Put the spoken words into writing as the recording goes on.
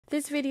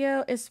This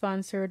video is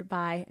sponsored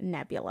by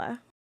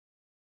Nebula.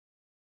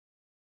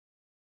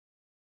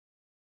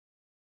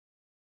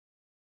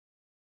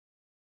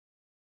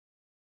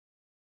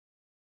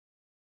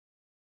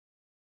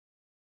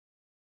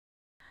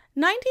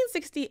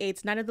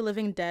 "1968's Night of the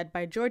Living Dead"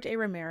 by George A.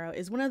 Romero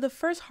is one of the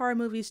first horror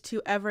movies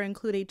to ever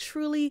include a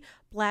truly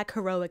black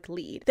heroic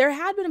lead. There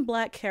had been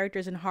black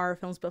characters in horror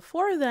films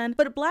before then,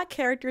 but black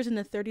characters in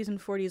the 30s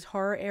and 40s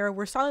horror era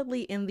were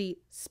solidly in the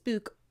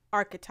spook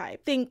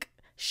archetype. Think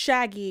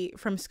Shaggy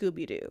from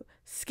Scooby-Doo.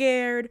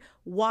 Scared,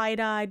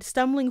 wide-eyed,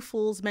 stumbling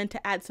fools meant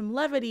to add some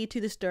levity to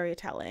the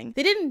storytelling.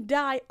 They didn't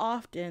die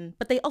often,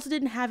 but they also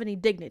didn't have any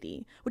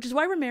dignity, which is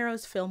why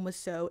Romero's film was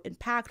so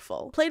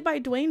impactful. Played by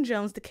Dwayne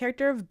Jones, the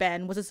character of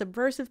Ben was a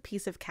subversive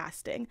piece of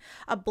casting,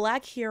 a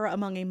black hero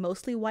among a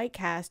mostly white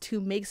cast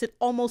who makes it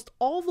almost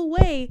all the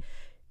way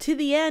to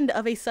the end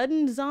of a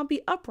sudden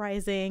zombie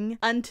uprising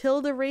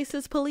until the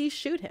racist police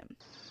shoot him.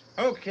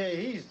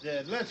 Okay, he's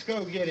dead. Let's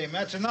go get him.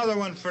 That's another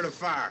one for the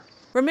fire.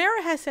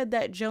 Romero has said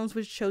that Jones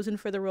was chosen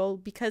for the role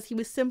because he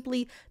was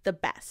simply the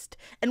best.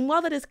 And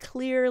while that is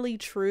clearly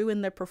true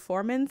in the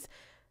performance,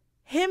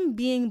 him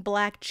being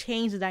black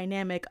changed the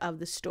dynamic of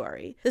the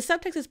story. The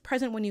subtext is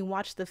present when you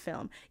watch the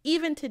film.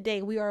 Even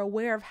today, we are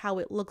aware of how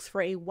it looks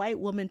for a white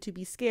woman to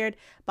be scared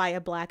by a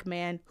black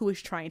man who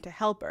is trying to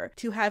help her,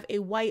 to have a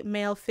white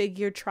male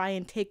figure try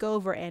and take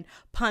over and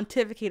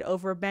pontificate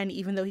over Ben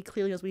even though he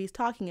clearly knows what he's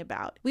talking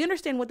about. We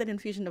understand what that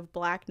infusion of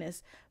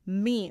blackness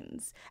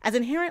means, as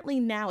inherently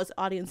now as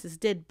audiences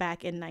did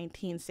back in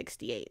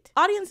 1968.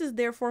 Audiences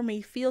therefore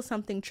may feel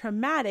something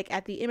traumatic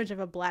at the image of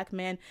a black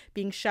man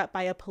being shot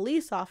by a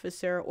police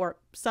officer or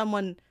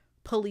someone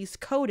police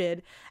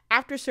coded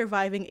after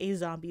surviving a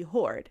zombie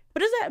horde.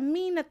 But does that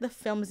mean that the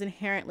film is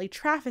inherently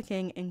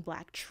trafficking in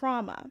black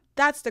trauma?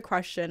 That's the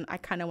question I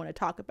kind of want to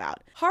talk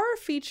about. Horror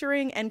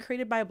featuring and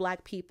created by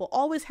black people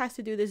always has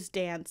to do this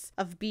dance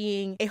of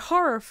being a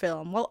horror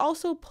film while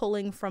also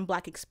pulling from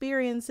black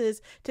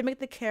experiences to make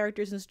the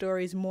characters and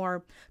stories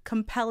more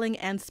compelling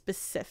and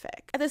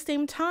specific. At the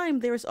same time,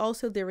 there is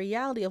also the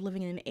reality of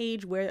living in an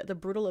age where the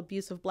brutal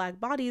abuse of black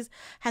bodies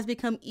has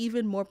become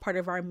even more part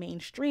of our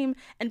mainstream,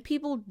 and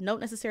people don't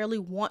necessarily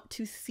want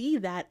to see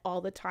that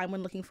all the time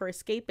when looking for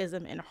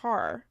escapism in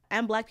horror.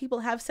 And black people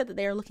have said that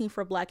they are looking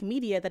for black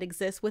media that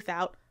exists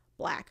without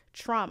black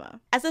trauma.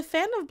 As a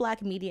fan of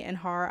black media and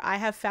horror, I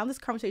have found this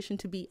conversation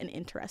to be an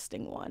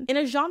interesting one. In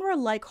a genre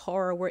like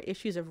horror, where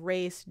issues of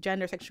race,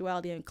 gender,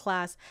 sexuality, and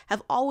class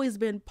have always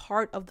been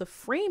part of the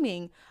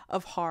framing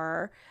of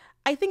horror,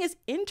 I think it's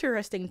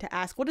interesting to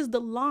ask, what is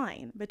the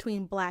line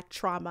between black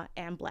trauma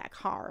and black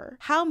horror?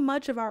 How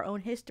much of our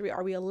own history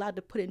are we allowed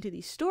to put into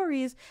these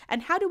stories,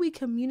 and how do we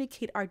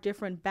communicate our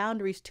different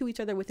boundaries to each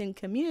other within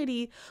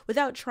community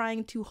without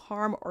trying to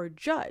harm or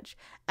judge?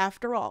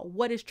 After all,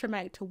 what is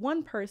traumatic to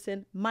one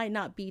person might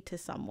not be to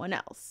someone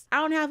else.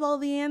 I don't have all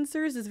the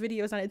answers. This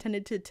video is not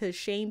intended to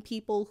shame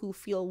people who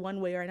feel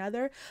one way or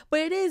another, but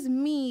it is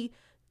me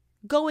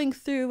going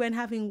through and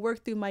having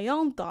worked through my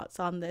own thoughts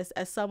on this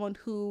as someone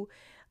who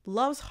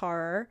loves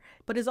horror,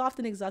 but is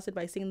often exhausted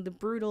by seeing the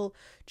brutal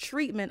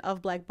treatment of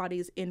black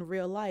bodies in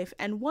real life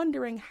and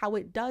wondering how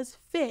it does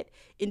fit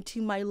into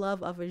my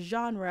love of a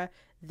genre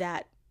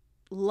that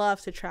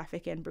loves to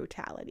traffic in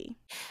brutality.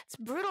 It's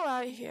brutal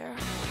out here.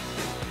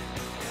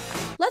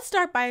 Let's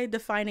start by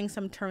defining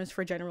some terms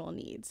for general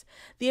needs.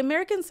 The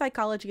American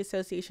Psychology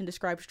Association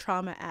describes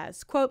trauma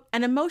as, quote,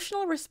 an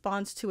emotional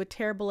response to a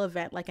terrible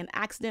event like an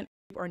accident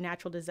or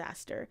natural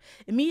disaster.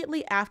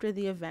 Immediately after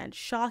the event,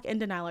 shock and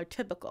denial are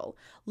typical.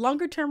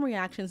 Longer-term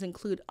reactions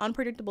include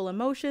unpredictable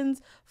emotions,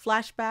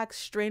 flashbacks,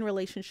 strained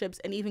relationships,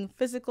 and even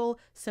physical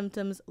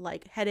symptoms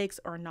like headaches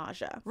or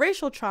nausea.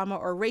 Racial trauma,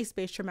 or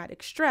race-based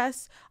traumatic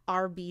stress,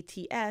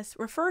 RBTS,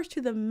 refers to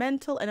the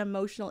mental and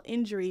emotional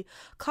injury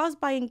caused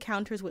by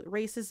encounters with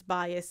racist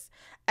bias,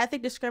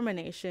 ethnic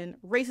discrimination,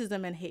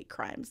 racism, and hate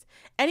crimes.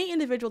 Any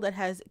individual that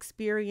has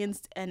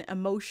experienced an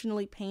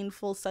emotionally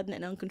painful, sudden,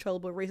 and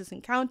uncontrollable racist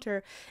encounter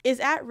is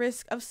at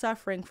risk of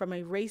suffering from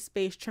a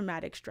race-based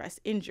traumatic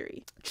stress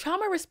injury.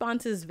 Trauma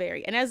responses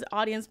vary, and as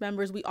audience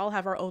members, we all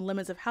have our own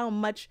limits of how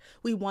much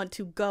we want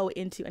to go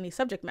into any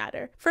subject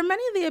matter. For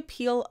many, the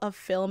appeal of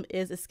film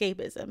is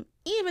escapism,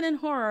 even in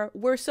horror,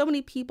 where so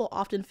many people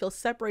often feel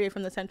separated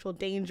from the central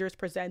dangers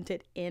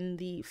presented in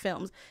the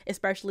films,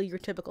 especially your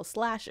typical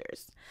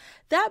slashers.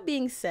 That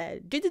being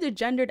said, due to the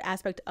gendered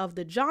aspect of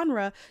the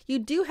genre, you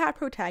do have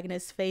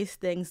protagonists face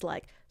things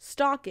like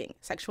stalking,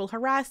 sexual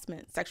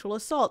harassment, sexual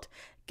assault,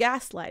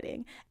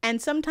 gaslighting, and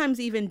sometimes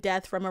even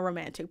death from a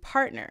romantic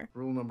partner.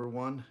 Rule number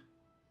 1,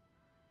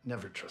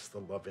 never trust the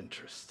love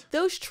interest.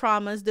 Those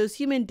traumas, those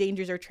human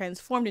dangers are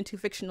transformed into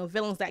fictional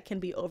villains that can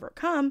be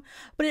overcome,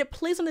 but it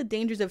plays on the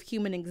dangers of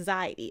human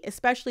anxiety,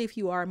 especially if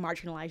you are a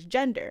marginalized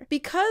gender.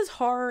 Because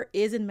horror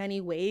is in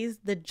many ways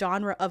the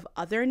genre of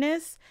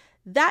otherness,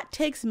 that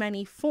takes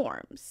many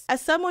forms.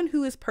 As someone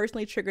who is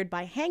personally triggered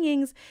by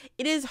hangings,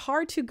 it is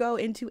hard to go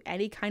into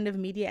any kind of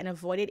media and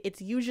avoid it.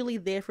 It's usually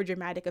there for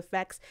dramatic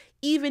effects.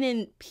 Even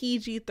in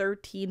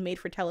PG-13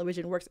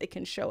 made-for-television works, it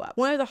can show up.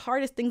 One of the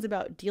hardest things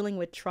about dealing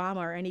with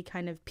trauma or any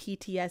kind of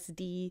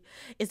PTSD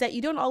is that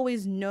you don't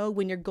always know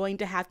when you're going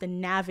to have to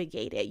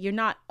navigate it. You're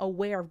not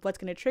aware of what's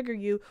going to trigger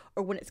you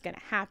or when it's going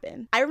to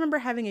happen. I remember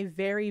having a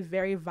very,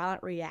 very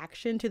violent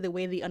reaction to the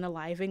way the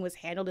unaliving was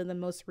handled in the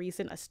most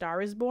recent A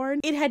Star Is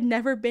Born. It had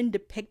never been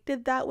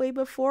depicted that way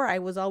before. I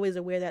was always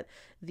aware that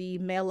the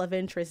male love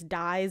interest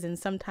dies, and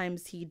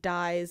sometimes he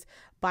dies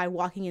by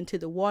walking into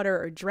the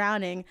water or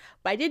drowning,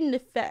 but I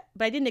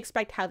didn't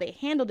expect how they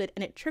handled it,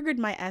 and it triggered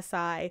my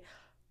SI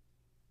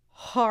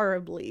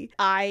horribly.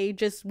 I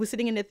just was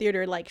sitting in the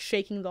theater like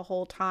shaking the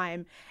whole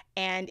time,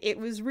 and it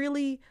was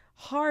really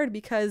hard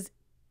because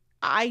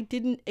I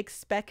didn't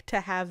expect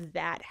to have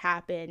that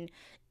happen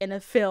in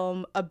a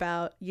film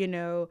about, you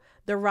know,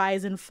 the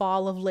rise and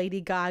fall of Lady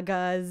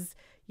Gaga's,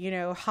 you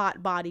know,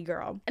 hot body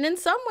girl. And in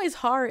some ways,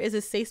 horror is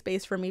a safe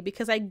space for me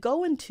because I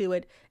go into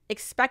it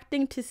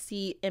expecting to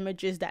see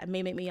images that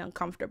may make me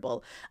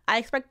uncomfortable. I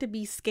expect to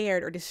be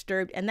scared or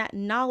disturbed, and that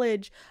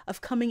knowledge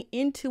of coming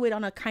into it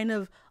on a kind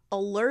of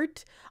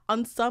alert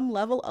on some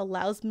level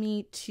allows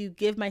me to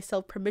give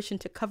myself permission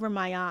to cover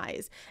my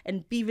eyes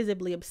and be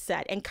visibly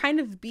upset and kind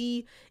of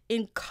be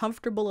in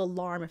comfortable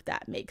alarm, if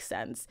that makes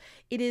sense.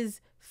 It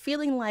is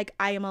feeling like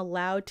I am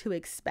allowed to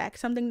expect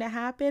something to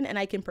happen and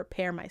I can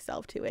prepare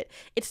myself to it.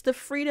 It's the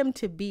freedom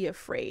to be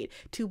afraid,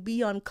 to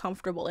be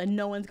uncomfortable, and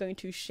no one's going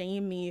to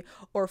shame me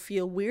or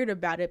feel weird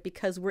about it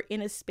because we're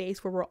in a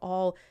space where we're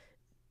all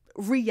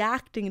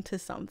reacting to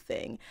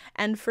something.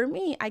 And for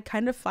me, I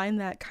kind of find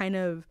that kind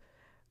of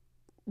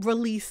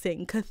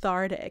releasing,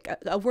 cathartic,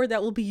 a word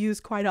that will be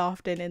used quite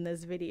often in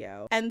this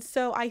video. And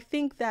so I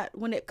think that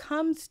when it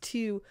comes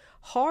to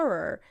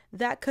horror,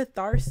 that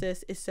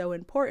catharsis is so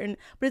important,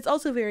 but it's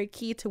also very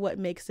key to what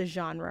makes the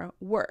genre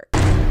work.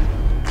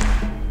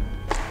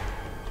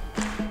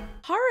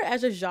 Horror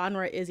as a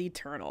genre is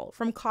eternal.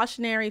 From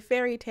cautionary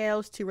fairy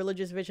tales to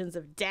religious visions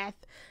of death,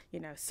 you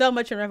know, so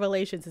much in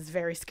Revelations is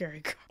very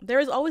scary. There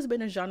has always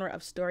been a genre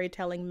of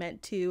storytelling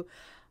meant to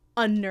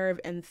unnerve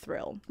and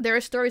thrill. There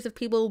are stories of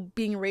people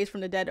being raised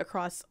from the dead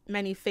across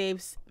many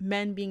faiths,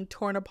 men being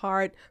torn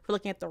apart for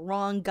looking at the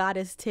wrong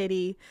goddess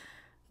titty.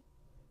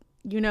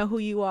 You know who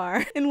you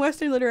are. In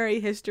Western literary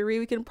history,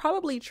 we can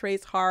probably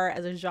trace horror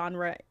as a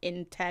genre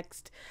in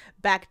text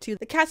back to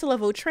The Castle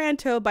of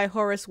Otranto by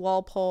Horace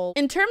Walpole.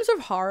 In terms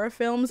of horror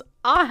films,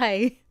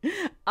 I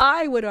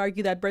would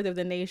argue that Birth of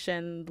the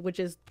Nation, which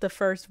is the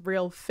first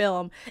real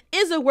film,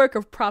 is a work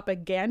of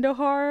propaganda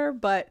horror,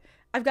 but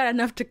I've got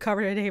enough to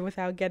cover today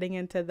without getting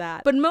into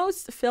that. But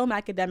most film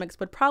academics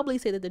would probably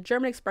say that the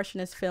German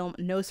expressionist film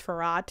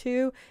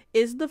Nosferatu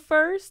is the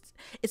first.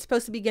 It's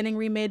supposed to be getting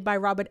remade by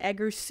Robert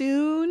Eggers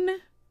soon.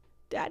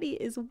 Daddy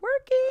is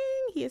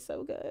working. He is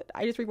so good.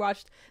 I just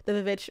rewatched The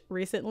Vivitch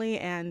recently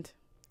and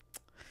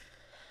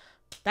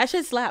that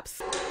shit slaps.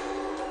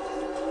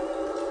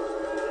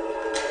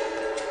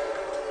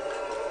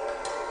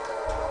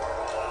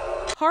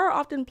 Horror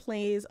often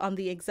plays on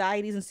the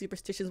anxieties and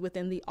superstitions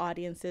within the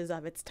audiences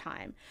of its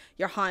time.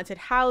 Your haunted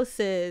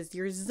houses,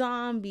 your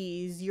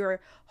zombies,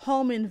 your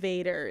home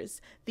invaders,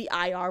 the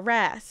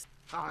IRS.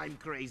 I'm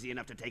crazy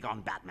enough to take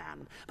on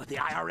Batman, but the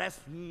IRS?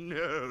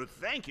 No,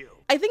 thank you.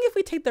 I think if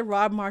we take the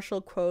Rob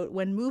Marshall quote,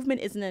 when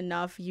movement isn't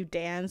enough, you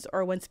dance,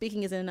 or when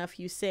speaking isn't enough,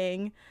 you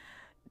sing,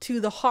 to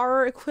the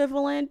horror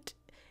equivalent,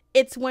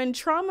 it's when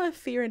trauma,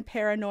 fear, and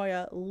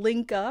paranoia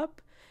link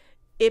up,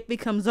 it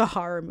becomes a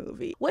horror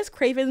movie. Wes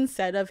Craven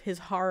said of his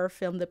horror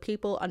film, The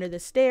People Under the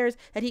Stairs,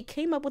 that he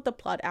came up with the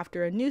plot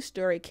after a news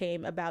story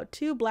came about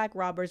two black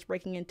robbers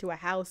breaking into a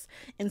house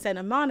in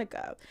Santa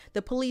Monica.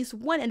 The police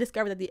went and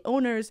discovered that the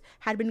owners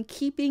had been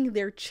keeping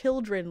their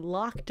children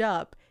locked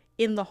up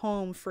in the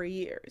home for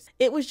years.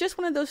 It was just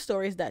one of those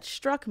stories that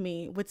struck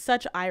me with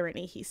such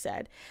irony, he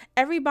said.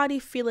 Everybody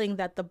feeling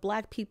that the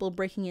black people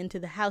breaking into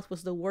the house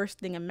was the worst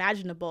thing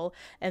imaginable,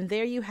 and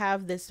there you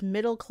have this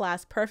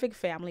middle-class perfect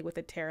family with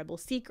a terrible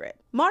secret.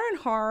 Modern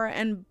horror,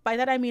 and by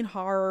that I mean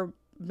horror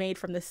made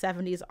from the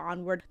 70s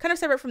onward, kind of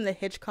separate from the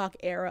Hitchcock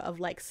era of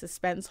like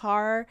suspense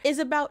horror, is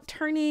about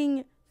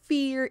turning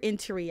fear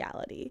into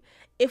reality.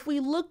 If we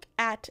look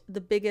at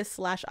the biggest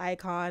slash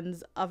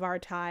icons of our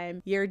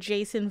time, your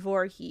Jason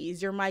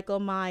Voorhees, your Michael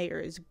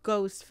Myers,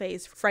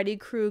 Ghostface, Freddy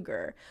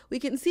Krueger, we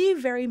can see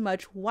very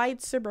much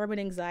white suburban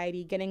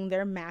anxiety getting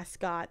their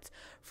mascots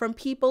from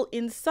people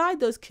inside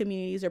those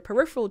communities or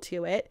peripheral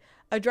to it,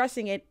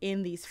 addressing it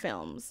in these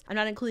films. I'm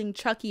not including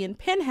Chucky and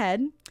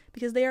Pinhead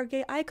because they are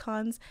gay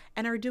icons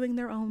and are doing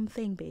their own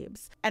thing,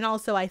 babes. And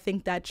also I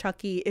think that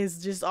Chucky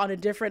is just on a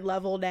different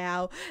level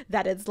now,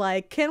 that it's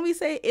like, can we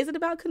say, is it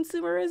about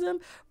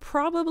consumerism?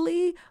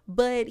 Probably,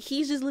 but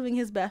he's just living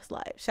his best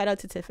life. Shout out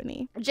to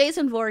Tiffany.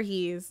 Jason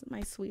Voorhees,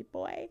 my sweet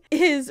boy,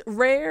 is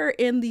rare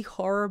in the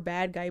horror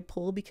bad guy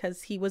pool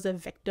because he was a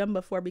victim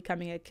before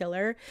becoming a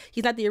killer.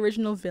 He's not the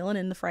original villain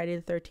in the Friday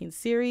the 13th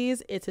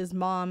series. It's his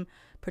mom,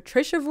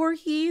 Patricia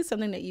Voorhees,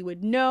 something that you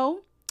would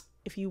know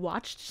if you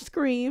watched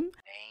Scream.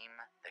 Name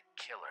the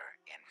killer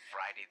in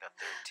Friday the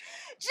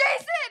 13th.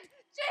 Jason!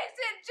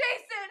 Jason!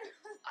 Jason!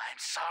 I'm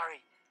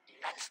sorry.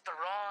 That's the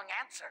wrong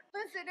answer.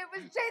 Listen, it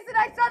was Jason.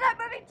 I saw that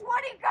movie 20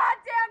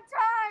 goddamn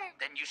times!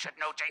 Then you should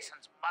know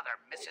Jason's mother,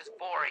 Mrs.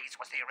 Voorhees,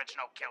 was the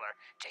original killer.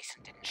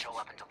 Jason didn't show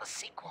up until the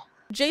sequel.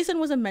 Jason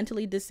was a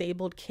mentally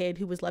disabled kid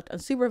who was left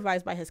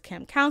unsupervised by his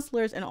camp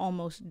counselors and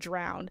almost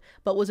drowned,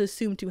 but was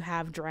assumed to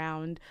have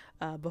drowned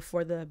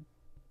before the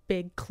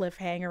big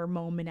cliffhanger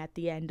moment at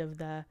the end of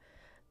the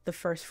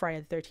first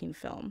Friday the 13th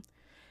film.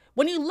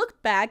 When you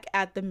look back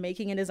at the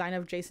making and design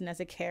of Jason as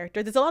a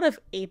character, there's a lot of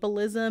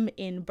ableism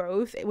in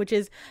both, which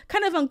is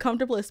kind of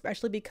uncomfortable,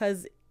 especially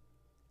because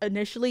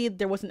initially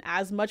there wasn't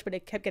as much, but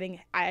it kept getting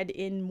added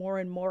in more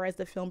and more as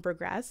the film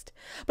progressed.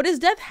 But his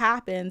death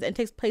happens and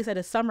takes place at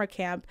a summer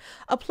camp,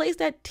 a place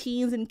that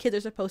teens and kids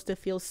are supposed to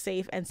feel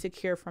safe and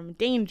secure from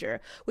danger,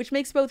 which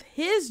makes both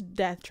his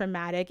death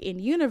traumatic in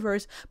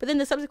universe, but then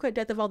the subsequent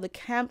death of all the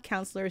camp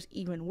counselors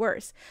even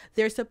worse.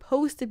 They're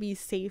supposed to be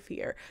safe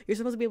here. You're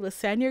supposed to be able to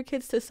send your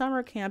kids to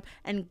summer camp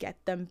and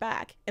get them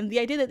back. And the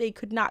idea that they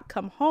could not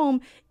come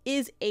home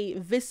is a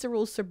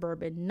visceral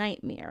suburban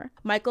nightmare.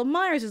 Michael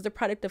Myers is the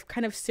product of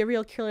kind of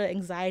serial killer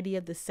anxiety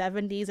of the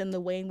 70s and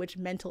the way in which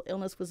mental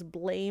illness was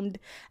blamed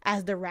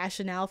as the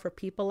rationale for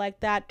people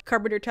like that.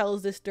 Carpenter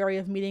tells this story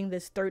of meeting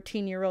this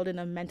 13-year-old in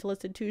a mental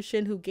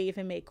institution who gave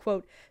him a,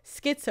 quote,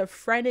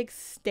 schizophrenic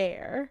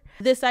stare.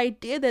 This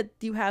idea that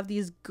you have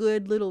these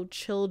good little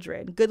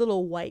children, good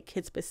little white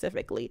kids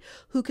specifically,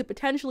 who could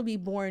potentially be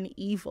born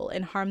evil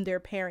and harm their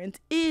parents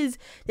is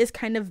this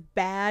kind of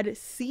bad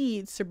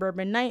seed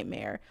suburban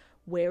nightmare.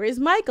 Where is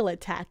Michael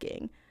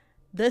attacking?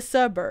 The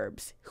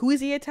suburbs. Who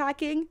is he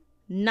attacking?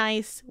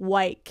 Nice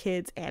white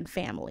kids and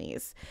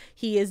families.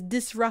 He is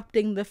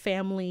disrupting the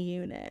family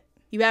unit.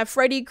 You have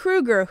Freddy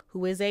Krueger,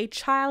 who is a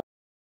child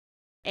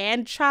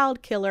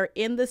killer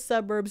in the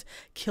suburbs,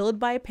 killed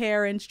by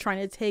parents trying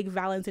to take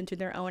violence into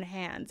their own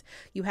hands.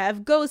 You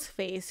have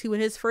Ghostface, who in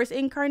his first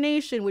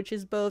incarnation, which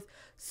is both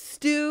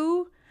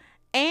Stu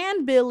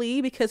and Billy,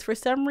 because for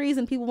some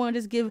reason people want to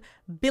just give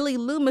Billy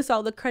Loomis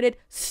all the credit.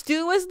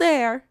 Stu is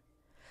there.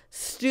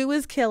 Stu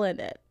is killing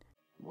it.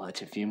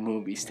 Watch a few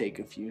movies, take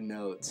a few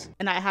notes.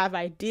 And I have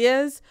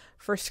ideas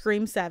for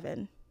Scream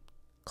 7.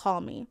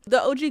 Call me.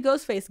 The OG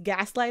Ghostface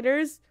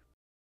gaslighters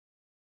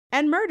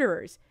and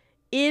murderers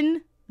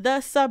in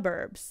the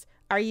suburbs.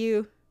 Are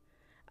you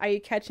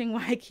catching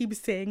why I keep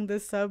saying the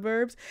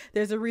suburbs?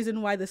 There's a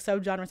reason why the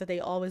subgenres that they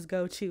always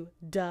go to,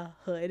 the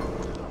hood.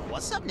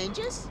 What's up,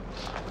 ninjas?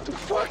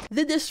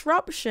 The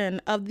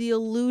disruption of the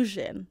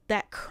illusion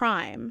that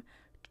crime,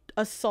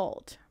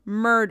 assault,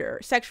 murder,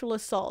 sexual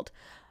assault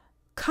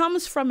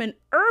comes from an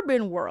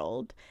urban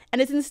world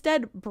and is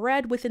instead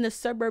bred within the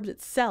suburbs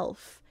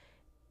itself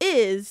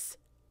is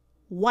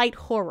white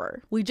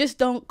horror. We just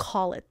don't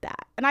call it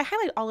that. And I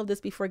highlight all of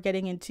this before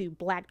getting into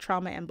Black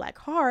trauma and Black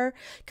horror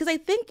because I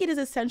think it is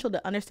essential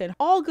to understand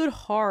all good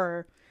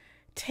horror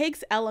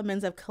takes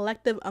elements of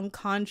collective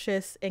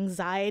unconscious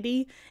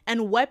anxiety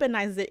and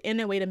weaponizes it in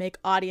a way to make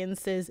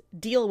audiences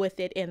deal with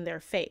it in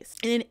their face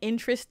in an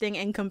interesting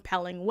and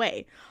compelling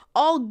way.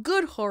 All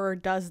good horror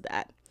does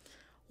that.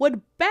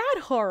 What bad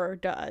horror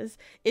does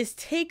is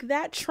take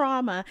that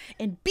trauma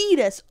and beat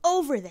us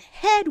over the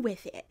head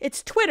with it.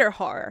 It's Twitter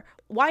horror.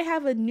 Why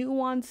have a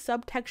nuanced,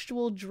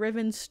 subtextual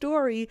driven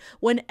story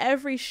when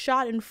every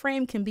shot and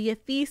frame can be a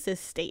thesis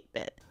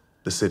statement?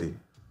 The city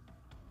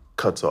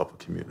cuts off a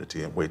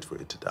community and waits for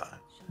it to die.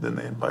 Then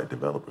they invite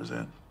developers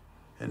in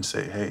and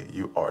say, hey,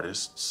 you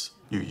artists,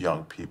 you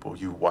young people,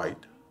 you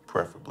white,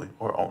 preferably,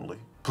 or only,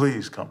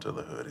 please come to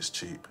the hood, it's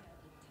cheap.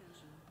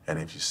 And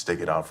if you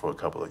stick it out for a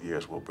couple of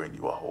years, we'll bring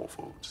you a Whole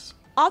Foods.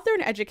 Author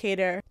and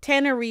educator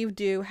Tana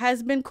Reeve-Dew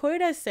has been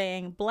quoted as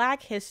saying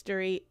Black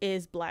history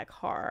is Black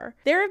horror.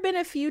 There have been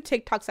a few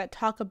TikToks that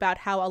talk about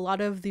how a lot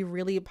of the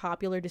really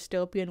popular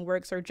dystopian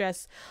works are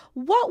just,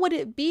 what would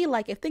it be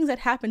like if things that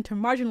happened to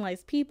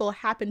marginalized people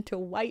happened to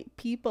white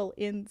people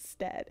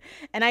instead?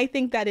 And I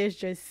think that is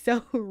just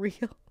so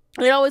real.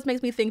 It always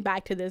makes me think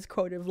back to this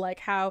quote of like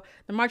how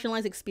the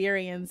marginalized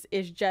experience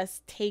is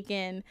just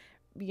taken,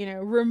 you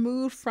know,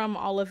 removed from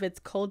all of its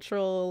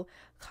cultural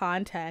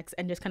context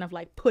and just kind of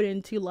like put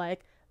into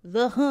like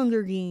the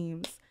Hunger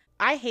Games.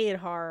 I hated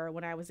horror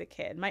when I was a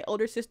kid. My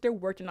older sister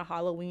worked in a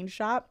Halloween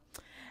shop,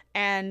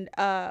 and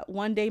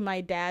one day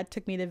my dad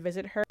took me to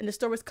visit her, and the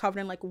store was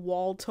covered in like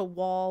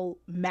wall-to-wall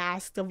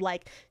masks of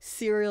like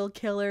serial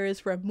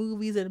killers from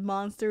movies and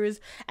monsters,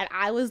 and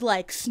I was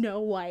like Snow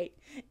White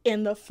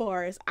in the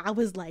forest. I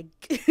was like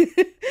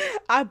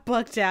I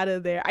bucked out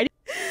of there. I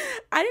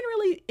didn't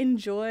really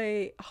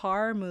enjoy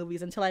horror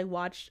movies until I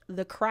watched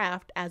The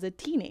Craft as a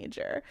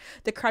teenager.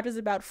 The Craft is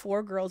about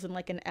 4 girls in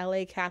like an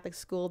LA Catholic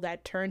school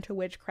that turn to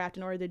witchcraft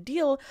in order to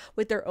deal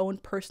with their own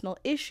personal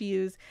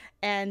issues,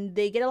 and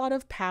they get a lot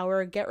of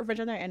power, get revenge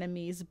on their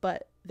enemies,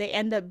 but they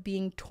end up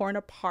being torn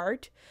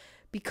apart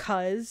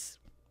because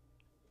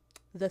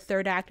the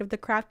third act of The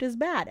Craft is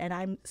bad. And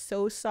I'm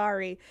so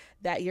sorry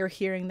that you're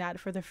hearing that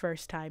for the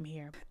first time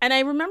here. And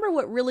I remember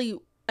what really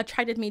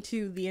attracted me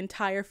to the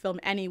entire film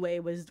anyway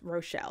was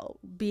Rochelle,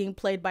 being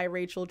played by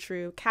Rachel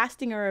True,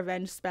 casting a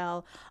revenge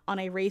spell on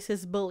a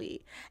racist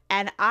bully.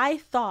 And I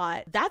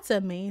thought, that's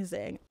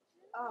amazing.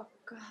 Oh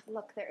God,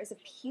 look, there is a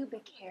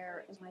pubic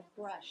hair in my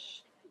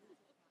brush.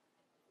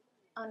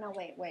 Oh no,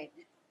 wait.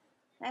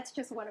 That's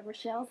just one of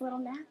Rochelle's little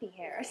nappy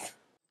hairs.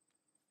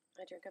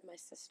 I drink of my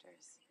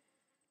sisters,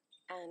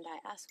 and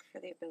I ask for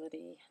the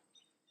ability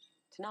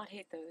to not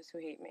hate those who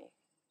hate me,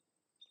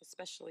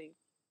 especially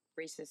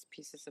racist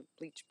pieces of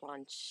bleach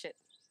blonde shit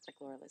like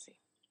Laura Lizzie.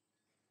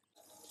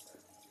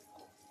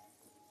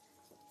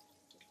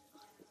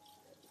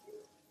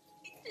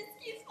 It just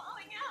keeps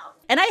falling out.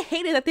 And I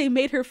hated that they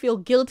made her feel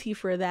guilty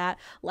for that.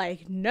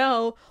 Like,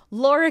 no,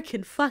 Laura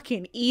can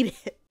fucking eat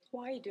it.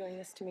 Why are you doing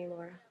this to me,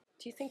 Laura?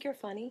 Do you think you're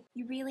funny?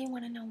 You really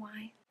want to know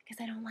why?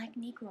 Because I don't like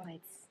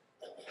Negroids.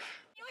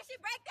 We should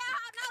break that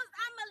hoe nose.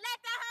 I'ma let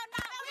that hoe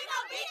know. We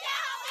gon' beat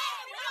that hoe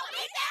ass. We gon'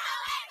 beat that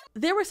hoe ass.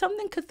 There was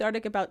something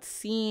cathartic about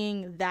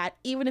seeing that,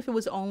 even if it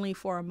was only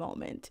for a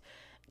moment.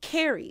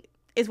 Carrie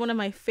is one of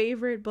my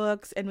favorite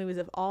books and movies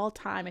of all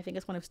time. I think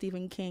it's one of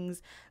Stephen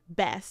King's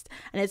best.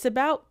 And it's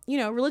about,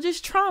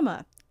 religious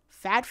trauma,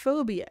 fat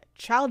phobia,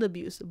 child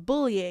abuse,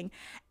 bullying,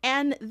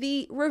 and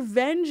the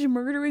revenge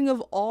murdering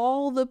of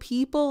all the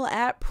people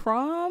at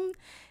prom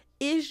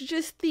is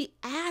just the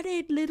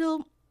added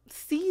little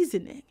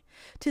seasoning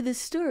to the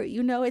story.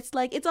 It's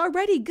like, it's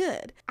already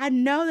good. I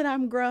know that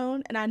I'm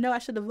grown and I know I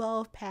should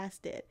evolve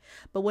past it.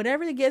 But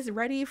whenever it gets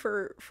ready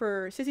for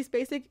Sissy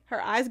Spacek,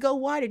 her eyes go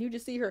wide and you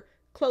just see her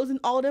closing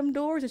all them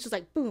doors. It's just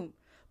like boom,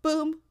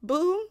 boom,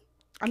 boom.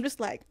 I'm just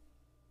like,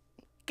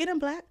 get 'em,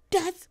 Black.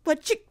 That's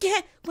what you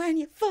get when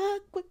you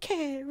fuck with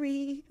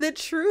Carrie. The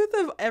truth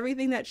of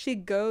everything that she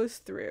goes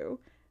through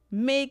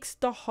makes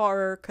the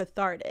horror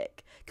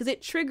cathartic because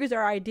it triggers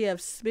our idea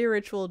of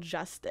spiritual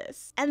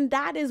justice. And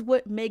that is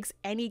what makes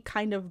any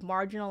kind of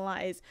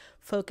marginalized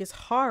focused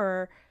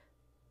horror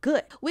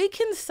good. We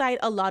can cite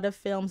a lot of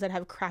films that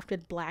have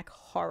crafted Black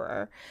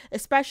horror,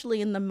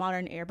 especially in the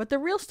modern era, but the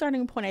real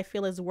starting point I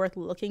feel is worth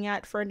looking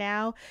at for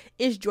now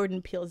is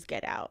Jordan Peele's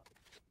Get Out.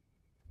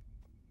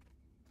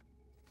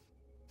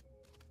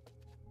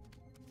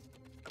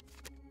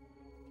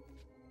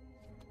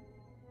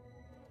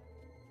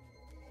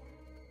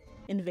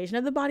 Invasion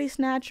of the Body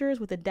Snatchers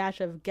with a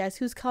dash of Guess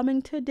Who's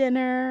Coming to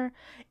Dinner,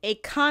 a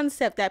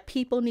concept that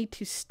people need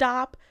to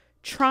stop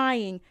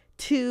trying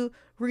to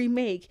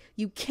remake.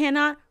 You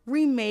cannot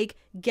remake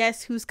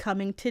Guess Who's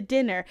Coming to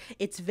Dinner.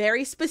 It's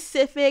very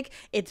specific,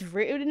 it's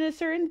written in a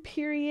certain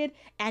period,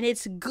 and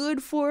it's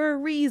good for a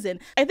reason.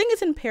 I think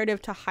it's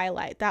imperative to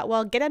highlight that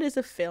while Get Out is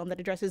a film that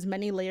addresses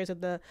many layers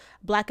of the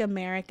Black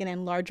American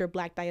and larger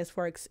Black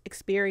diasporic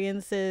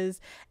experiences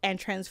and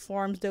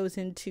transforms those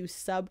into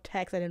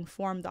subtext that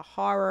inform the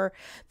horror,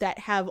 that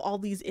have all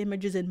these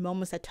images and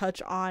moments that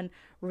touch on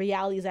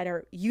realities that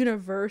are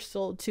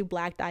universal to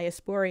Black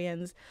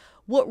diasporians,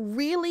 what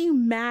really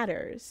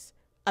matters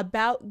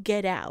about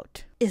Get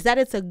Out is that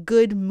it's a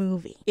good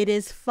movie. It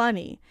is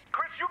funny.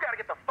 Chris, you gotta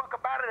get the fuck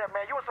up out of there,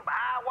 man. You in some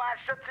eye wide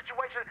shut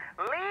situation.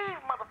 Leave,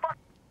 motherfucker.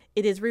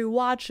 It is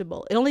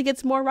rewatchable. It only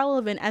gets more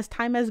relevant as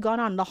time has gone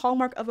on, the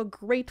hallmark of a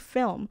great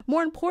film.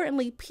 More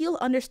importantly, Peele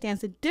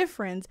understands the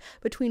difference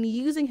between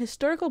using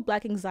historical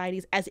Black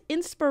anxieties as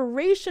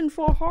inspiration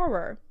for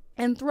horror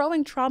and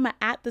throwing trauma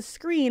at the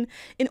screen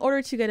in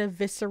order to get a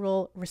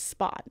visceral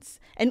response,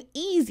 an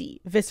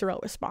easy visceral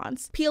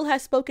response. Peele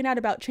has spoken out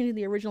about changing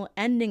the original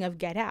ending of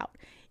Get Out.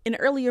 In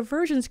earlier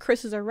versions,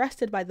 Chris is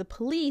arrested by the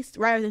police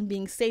rather than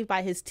being saved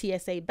by his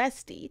TSA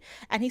bestie.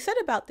 And he said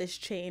about this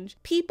change,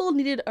 people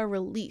needed a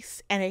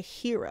release and a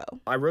hero.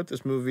 I wrote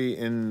this movie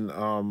in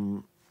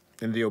the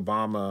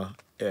Obama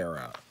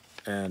era,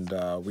 and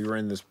we were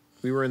in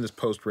this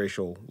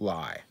post-racial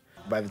lie.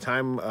 By the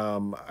time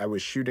I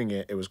was shooting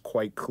it, it was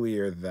quite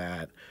clear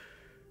that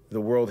the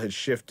world had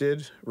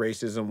shifted.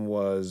 Racism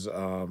was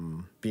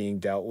being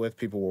dealt with.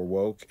 People were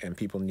woke, and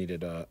people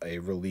needed a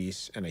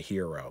release and a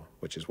hero,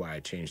 which is why I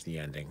changed the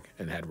ending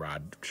and had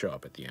Rod show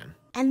up at the end.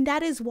 And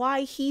that is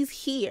why he's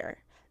here.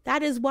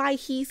 That is why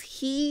he's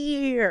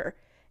here.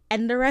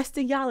 And the rest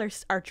of y'all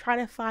are trying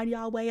to find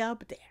y'all way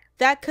up there.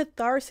 That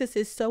catharsis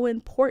is so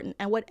important.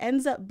 And what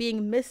ends up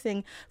being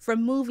missing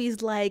from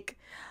movies like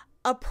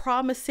A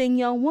Promising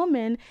Young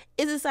Woman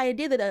is this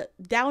idea that a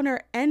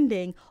downer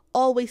ending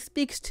always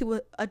speaks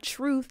to a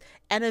truth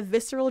and a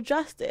visceral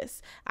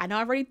justice. I know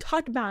I've already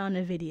talked about it on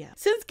a video.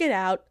 Since Get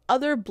Out,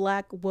 other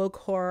Black woke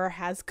horror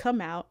has come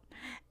out,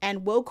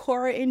 and woke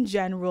horror in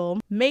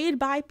general, made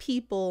by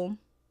people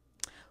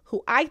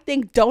who I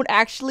think don't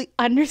actually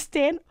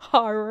understand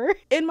horror,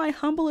 in my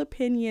humble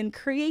opinion,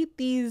 create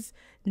these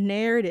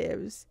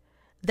narratives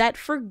that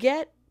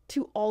forget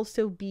to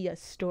also be a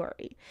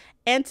story.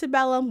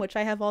 Antebellum, which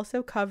I have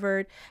also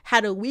covered,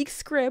 had a weak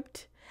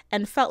script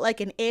and felt like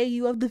an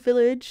AU of the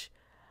Village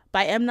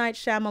by M. Night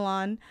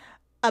Shyamalan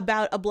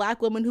about a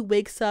black woman who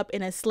wakes up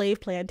in a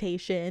slave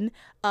plantation.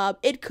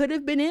 It could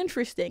have been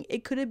interesting.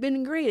 It could have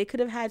been great. It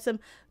could have had some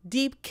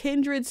deep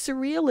kindred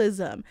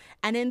surrealism.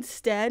 And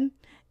instead,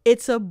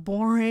 it's a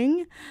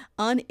boring,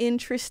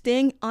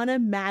 uninteresting,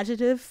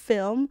 unimaginative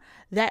film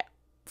that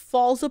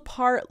falls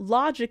apart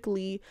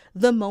logically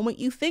the moment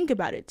you think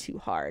about it too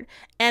hard.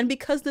 And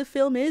because the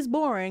film is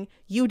boring,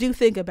 you do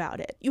think about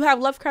it. You have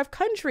Lovecraft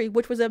Country,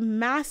 which was a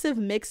massive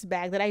mixed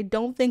bag that I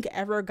don't think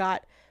ever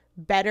got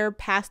better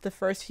past the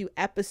first few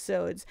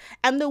episodes.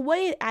 And the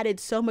way it added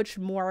so much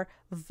more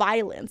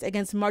violence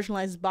against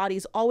marginalized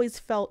bodies always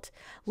felt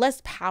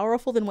less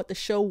powerful than what the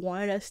show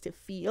wanted us to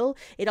feel.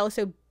 It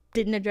also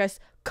didn't address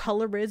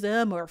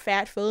colorism or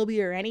fat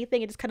phobia or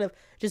anything. It just kind of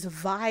just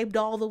vibed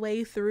all the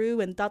way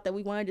through and thought that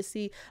we wanted to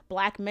see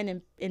black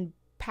men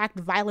impact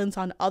violence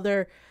on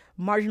other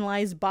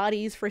marginalized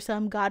bodies for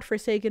some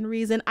godforsaken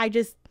reason.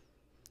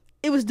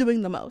 It was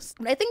doing the most.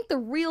 But I think the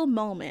real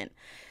moment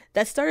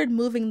that started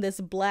moving this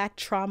black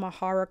trauma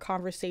horror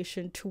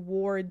conversation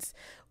towards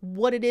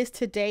what it is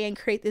today and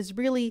create this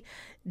really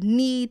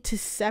need to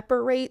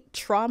separate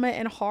trauma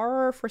and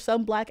horror for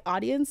some black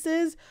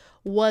audiences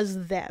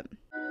was Them.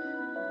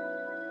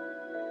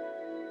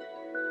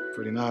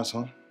 Pretty nice,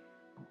 huh?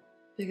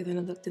 Bigger than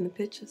it looked in the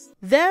pictures.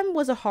 Them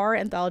was a horror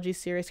anthology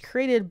series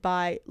created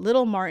by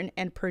Little Martin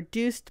and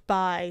produced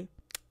by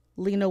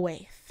Lena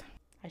Waithe.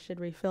 I should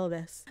refill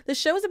this. The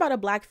show is about a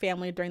black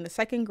family during the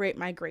Second Great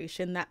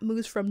Migration that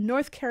moves from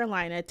North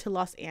Carolina to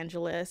Los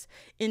Angeles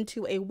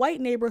into a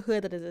white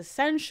neighborhood that is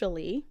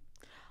essentially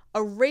a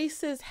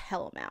racist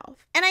hellmouth.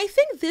 And I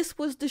think this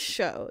was the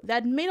show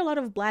that made a lot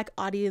of black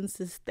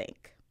audiences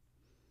think,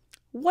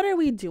 what are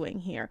we doing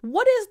here?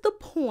 What is the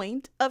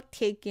point of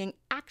taking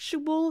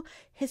actual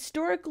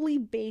historically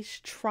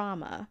based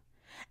trauma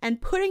and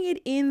putting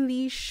it in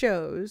these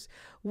shows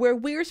where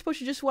we're supposed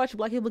to just watch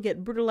black people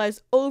get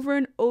brutalized over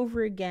and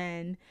over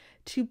again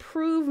to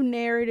prove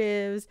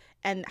narratives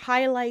and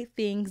highlight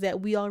things that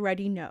we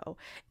already know?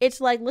 It's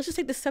like, let's just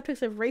take the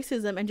subtext of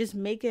racism and just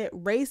make it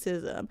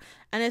racism.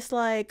 And it's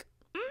like,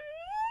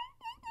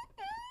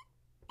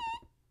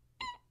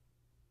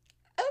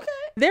 okay.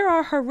 There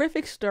are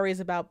horrific stories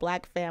about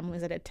black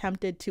families that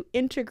attempted to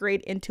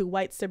integrate into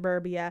white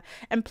suburbia,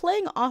 and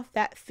playing off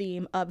that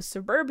theme of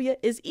suburbia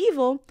is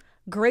evil,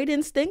 Great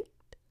Instinct,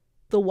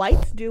 the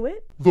whites do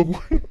it.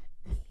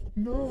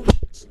 No.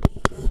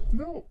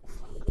 All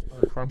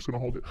right, I'm just gonna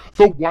hold it.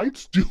 The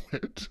whites do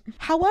it.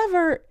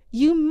 However,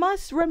 you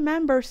must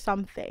remember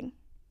something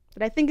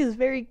that I think is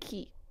very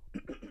key.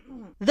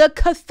 The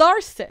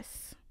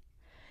catharsis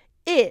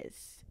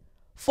is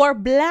for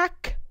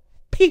black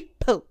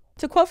people.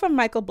 To quote from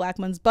Michael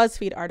Blackman's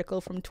BuzzFeed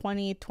article from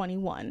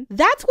 2021,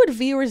 that's what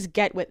viewers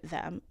get with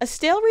Them, a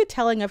stale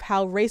retelling of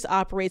how race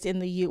operates in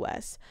the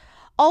US.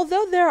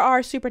 Although there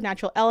are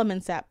supernatural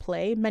elements at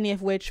play, many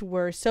of which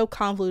were so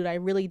convoluted I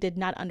really did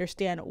not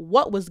understand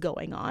what was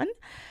going on,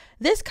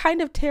 this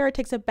kind of terror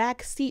takes a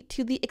back seat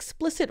to the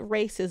explicit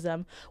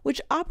racism,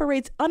 which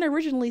operates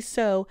unoriginally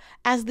so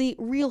as the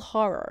real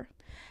horror.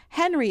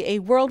 Henry, a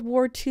World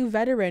War II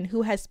veteran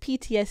who has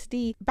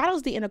PTSD,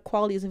 battles the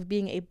inequalities of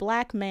being a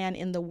black man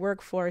in the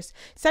workforce,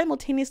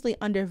 simultaneously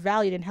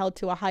undervalued and held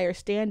to a higher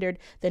standard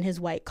than his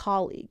white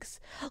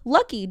colleagues.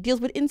 Lucky deals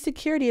with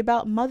insecurity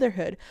about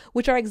motherhood,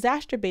 which are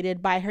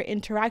exacerbated by her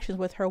interactions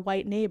with her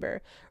white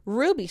neighbor.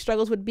 Ruby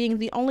struggles with being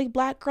the only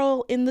black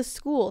girl in the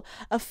school,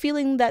 a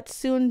feeling that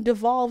soon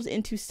devolves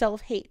into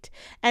self-hate.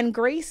 And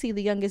Gracie,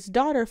 the youngest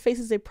daughter,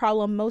 faces a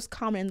problem most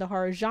common in the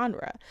horror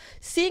genre,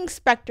 seeing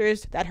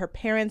specters that her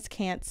parents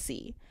can't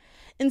see.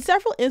 In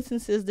several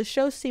instances, the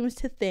show seems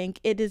to think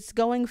it is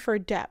going for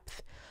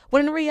depth,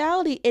 when in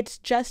reality, it's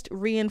just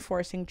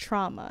reinforcing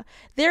trauma.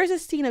 There is a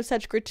scene of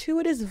such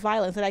gratuitous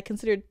violence that I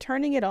considered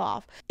turning it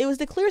off. It was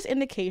the clearest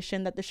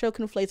indication that the show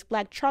conflates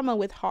black trauma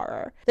with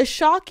horror. The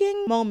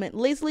shocking moment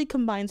lazily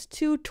combines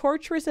two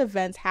torturous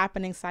events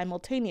happening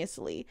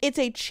simultaneously. It's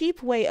a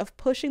cheap way of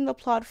pushing the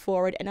plot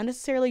forward and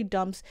unnecessarily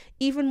dumps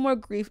even more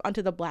grief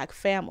onto the black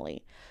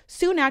family.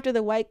 Soon after,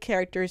 the white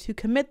characters who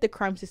commit the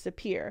crimes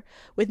disappear,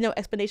 with no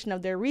explanation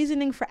of their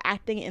reasoning for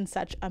acting in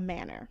such a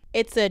manner.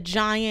 It's a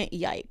giant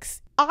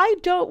yikes. I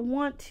don't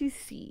want to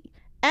see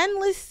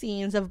endless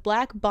scenes of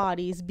black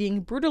bodies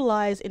being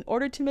brutalized in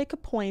order to make a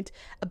point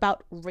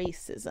about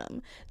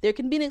racism. There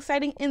can be an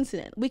exciting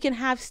incident. We can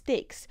have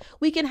stakes.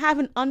 We can have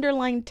an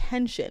underlying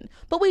tension.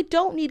 But we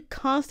don't need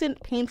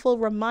constant painful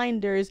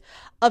reminders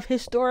of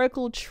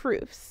historical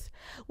truths.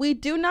 We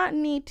do not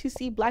need to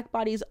see black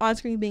bodies on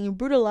screen being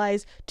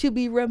brutalized to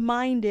be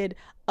reminded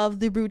of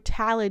the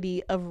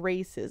brutality of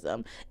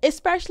racism,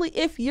 especially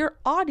if your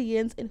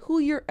audience and who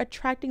you're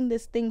attracting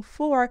this thing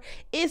for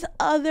is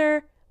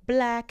other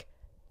black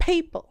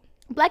people.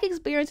 Black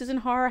experiences in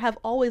horror have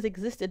always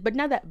existed, but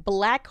now that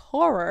Black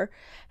horror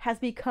has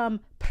become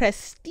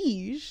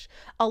prestige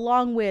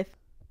along with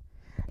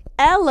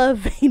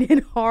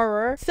elevated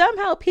horror,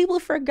 somehow people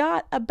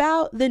forgot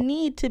about the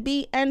need to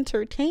be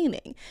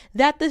entertaining,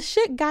 that the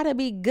shit gotta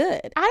be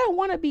good. I don't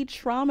want to be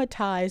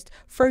traumatized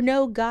for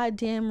no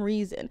goddamn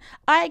reason.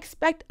 I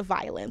expect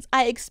violence.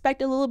 I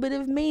expect a little bit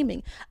of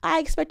maiming. I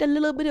expect a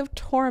little bit of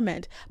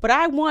torment, but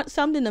I want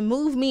something to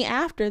move me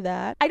after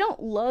that. I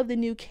don't love the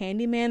new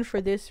Candyman for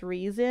this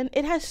reason.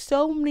 It has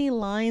so many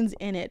lines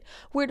in it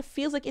where it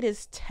feels like it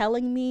is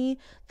telling me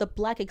the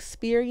Black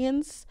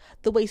experience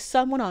the way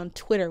someone on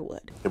Twitter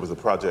would. It was the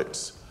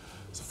projects,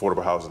 it's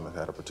affordable housing that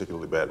had a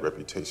particularly bad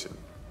reputation.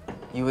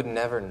 You would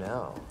never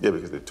know. Yeah,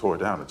 because they tore it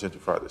down and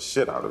gentrified the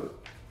shit out of it.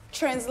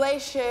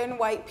 Translation,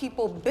 white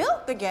people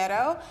built the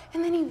ghetto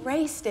and then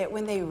erased it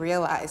when they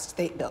realized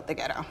they built the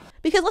ghetto.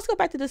 Because let's go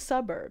back to the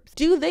suburbs.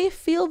 Do they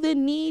feel the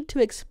need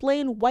to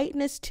explain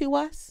whiteness to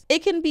us? It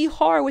can be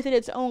horror within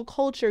its own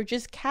culture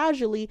just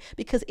casually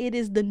because it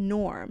is the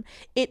norm.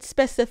 Its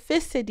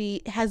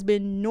specificity has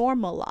been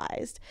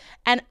normalized.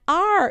 And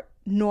our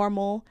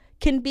normal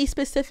can be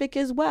specific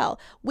as well.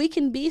 We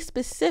can be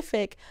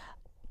specific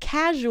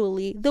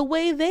casually the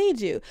way they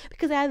do,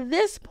 because at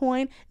this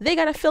point they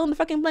gotta fill in the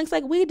fucking blanks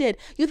like we did.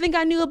 You think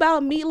I knew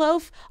about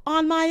meatloaf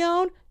on my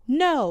own?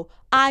 No,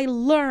 I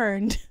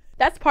learned.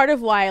 That's part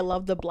of why I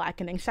love the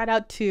blackening. Shout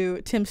out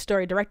to Tim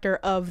Story, director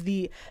of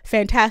the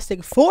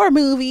Fantastic Four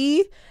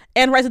movie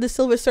and Rise of the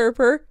Silver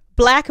Surfer.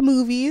 Black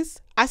movies.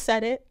 I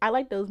said it. I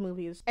like those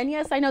movies. And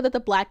yes, I know that the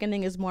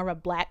blackening is more of a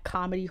Black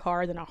comedy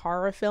horror than a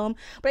horror film,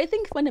 but I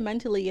think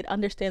fundamentally it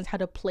understands how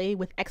to play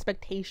with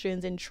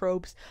expectations and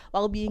tropes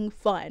while being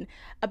fun,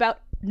 about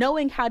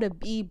knowing how to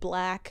be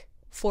Black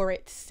for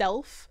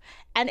itself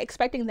and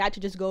expecting that to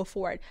just go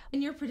forward.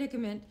 In your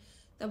predicament,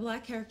 the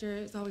Black character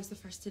is always the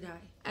first to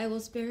die. I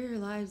will spare your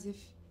lives if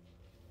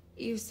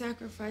you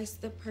sacrifice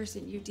the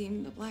person you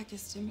deem the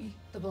blackest to me.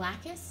 The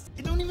blackest?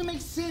 It don't even make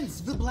sense.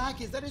 The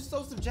blackest. That is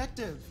so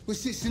subjective. But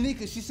shit,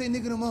 Shanika, she say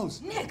nigga the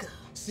most. Nigga.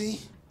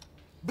 See?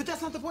 But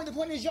that's not the point. The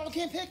point is y'all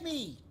can't pick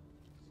me.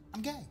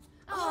 I'm gay.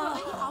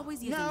 Oh, you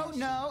always using that shit.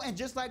 No. And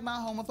just like my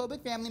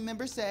homophobic family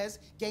member says,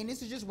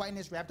 gayness is just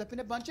whiteness wrapped up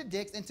in a bunch of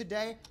dicks. And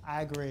today,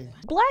 I agree.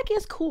 Black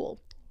is cool.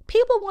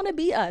 People want to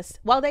be us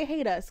while they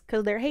hate us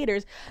because they're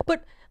haters.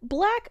 But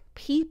Black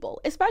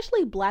people,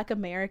 especially Black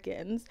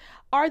Americans,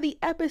 are the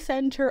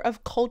epicenter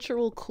of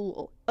cultural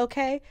cool,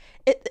 okay?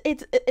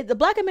 It's the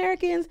Black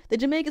Americans, the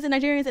Jamaicans and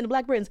Nigerians and the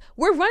Black Britons,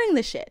 we're running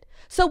the shit.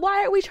 So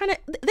why are we trying to,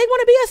 they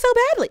want to be us so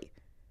badly.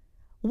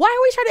 Why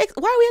do we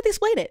have to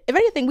explain it? If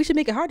anything, we should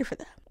make it harder for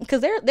them because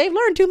they've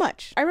learned too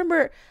much. I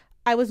remember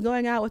I was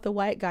going out with a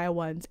white guy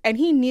once and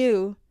he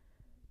knew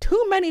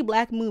too many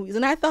Black movies.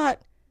 And I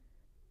thought,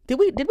 did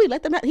we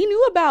let them out? He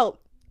knew about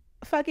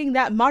fucking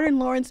that Martin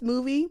Lawrence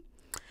movie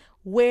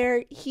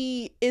where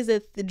he is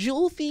the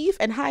jewel thief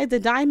and hides a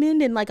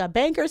diamond in like a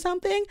bank or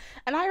something.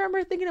 And I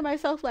remember thinking to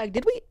myself, like,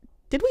 did we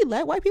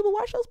let white people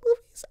watch those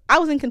movies? I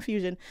was in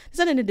confusion. It's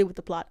nothing to do with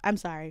the plot. I'm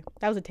sorry.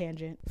 That was a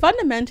tangent.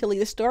 Fundamentally,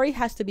 the story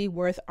has to be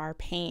worth our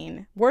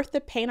pain, worth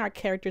the pain our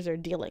characters are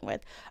dealing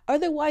with.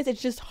 Otherwise,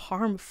 it's just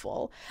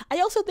harmful. I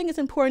also think it's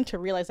important to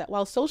realize that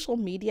while social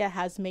media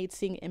has made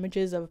seeing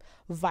images of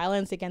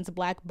violence against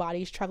Black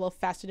bodies travel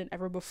faster than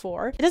ever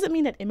before, it doesn't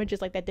mean that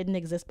images like that didn't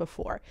exist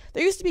before.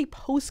 There used to be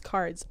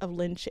postcards of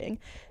lynching.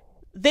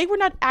 They were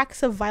not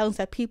acts of violence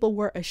that people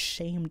were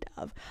ashamed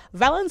of.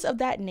 Violence of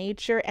that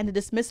nature and the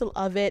dismissal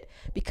of it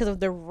because of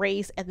the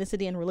race,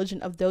 ethnicity, and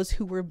religion of those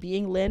who were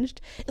being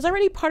lynched is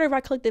already part of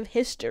our collective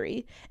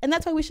history. And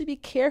that's why we should be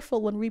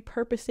careful when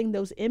repurposing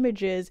those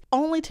images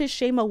only to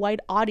shame a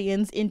white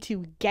audience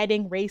into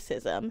getting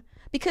racism,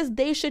 because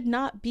they should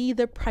not be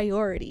the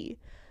priority.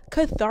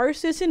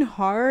 Catharsis in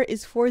horror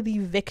is for the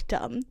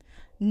victim,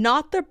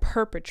 not the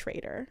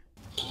perpetrator.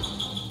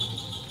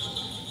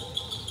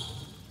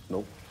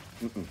 Nope.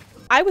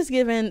 I was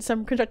given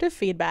some constructive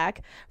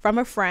feedback from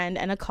a friend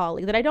and a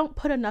colleague that I don't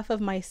put enough of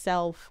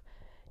myself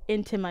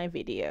into my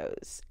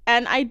videos.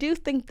 And I do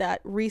think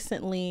that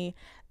recently,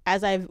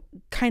 as I've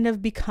kind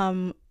of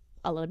become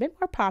a little bit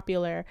more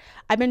popular,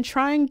 I've been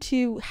trying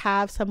to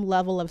have some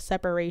level of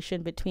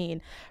separation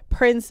between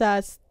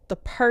Princess, the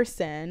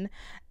person,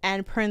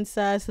 and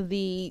Princess,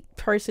 the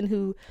person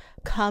who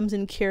comes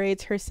and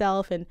curates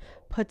herself and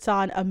puts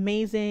on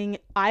amazing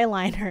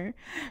eyeliner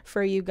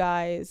for you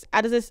guys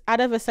out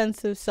of a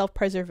sense of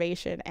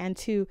self-preservation and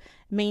to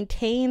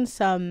maintain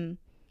some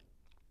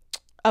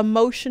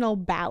emotional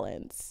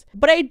balance.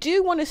 But I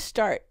do want to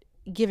start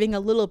giving a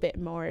little bit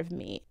more of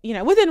me,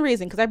 within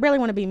reason, because I barely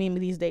want to be me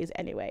these days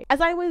anyway. As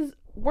I was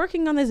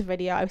working on this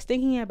video, I was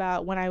thinking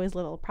about when I was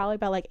little, probably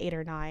about like 8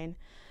 or 9.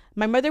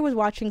 My mother was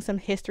watching some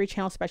History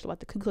Channel special about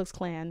the Ku Klux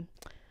Klan.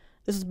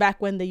 This was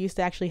back when they used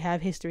to actually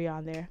have history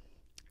on there.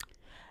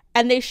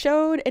 And they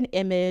showed an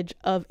image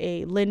of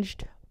a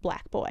lynched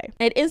Black boy.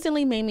 It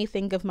instantly made me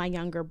think of my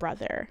younger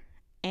brother.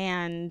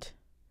 And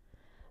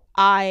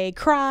I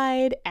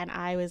cried and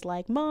I was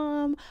like,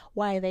 Mom,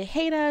 why do they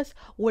hate us?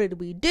 What did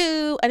we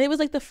do? And it was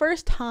like the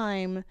first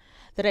time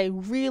that I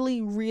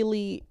really,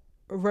 really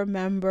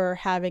remember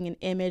having an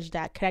image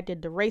that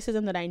connected to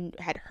racism that I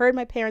had heard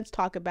my parents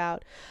talk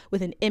about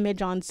with an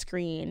image on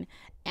screen.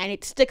 And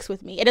it sticks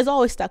with me. It has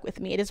always stuck with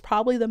me. It is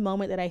probably the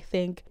moment that I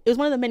think, it was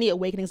one of the many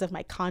awakenings of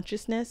my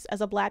consciousness as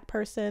a Black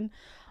person,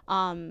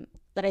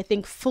 that I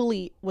think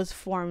fully was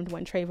formed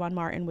when Trayvon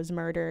Martin was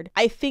murdered.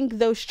 I think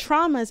those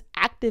traumas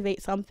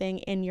activate something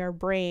in your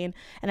brain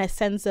and a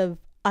sense of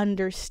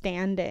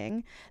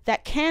understanding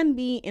that can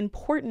be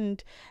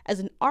important as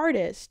an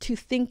artist to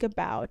think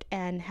about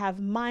and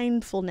have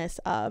mindfulness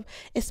of,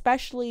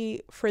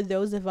 especially for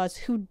those of us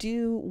who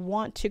do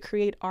want to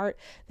create art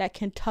that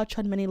can touch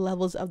on many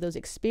levels of those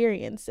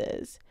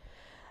experiences.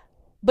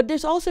 But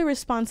there's also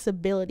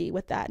responsibility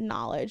with that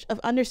knowledge of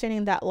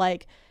understanding that,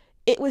 like,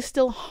 it was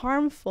still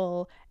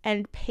harmful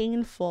and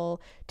painful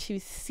to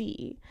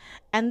see.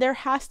 And there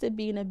has to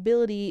be an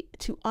ability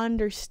to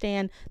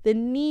understand the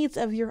needs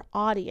of your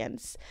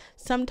audience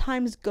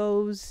sometimes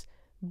goes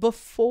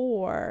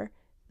before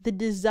the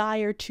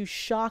desire to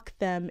shock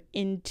them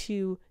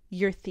into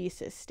your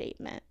thesis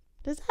statement.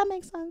 Does that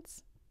make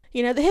sense?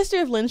 You know, the history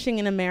of lynching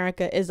in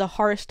America is a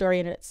horror story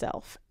in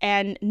itself.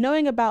 And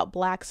knowing about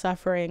Black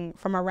suffering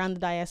from around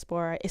the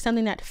diaspora is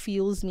something that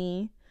fuels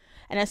me.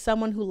 And as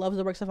someone who loves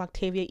the works of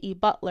Octavia E.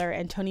 Butler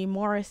and Toni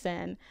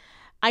Morrison,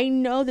 I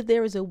know that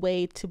there is a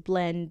way to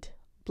blend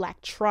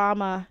Black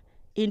trauma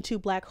into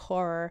Black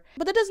horror.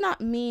 But that does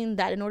not mean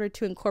that in order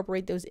to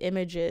incorporate those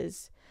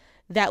images,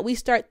 that we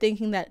start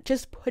thinking that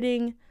just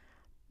putting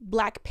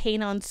Black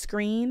pain on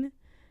screen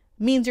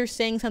means you're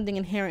saying something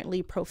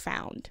inherently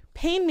profound.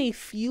 Pain may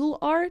fuel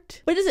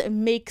art, but it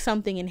doesn't make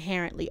something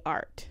inherently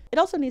art. It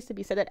also needs to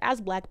be said that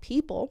as Black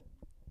people,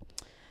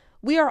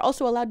 we are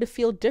also allowed to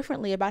feel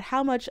differently about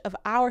how much of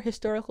our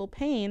historical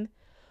pain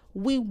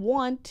we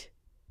want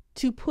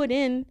to put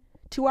in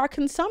to our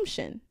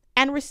consumption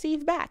and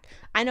receive back.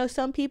 I know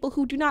some people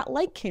who do not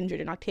like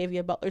Kindred and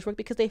Octavia Butler's work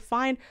because they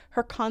find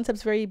her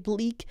concepts very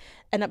bleak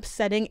and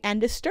upsetting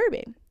and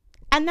disturbing.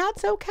 And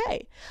that's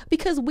okay,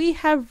 because we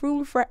have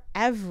room for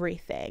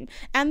everything,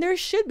 and there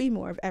should be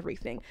more of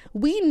everything.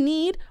 We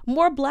need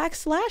more Black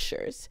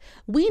slashers.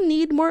 We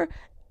need more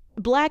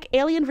Black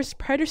Alien vs.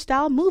 Predator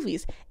style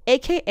movies,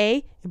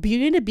 aka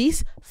Beauty and the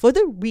Beast for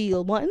the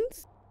real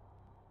ones.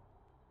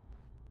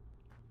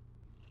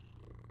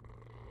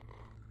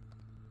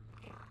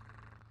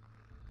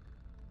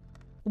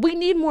 We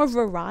need more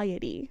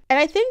variety. And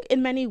I think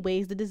in many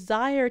ways, the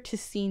desire to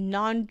see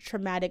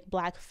non-traumatic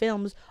Black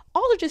films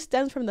also just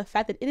stems from the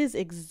fact that it is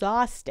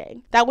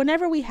exhausting. That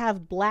whenever we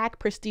have Black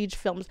prestige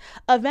films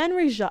of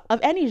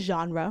any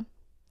genre,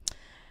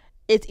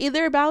 it's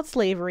either about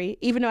slavery,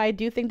 even though I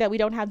do think that we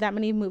don't have that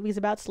many movies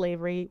about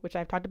slavery, which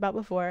I've talked about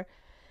before.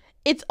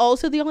 It's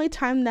also the only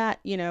time that,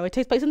 you know, it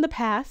takes place in the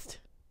past.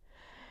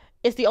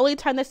 It's the only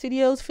time that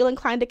studios feel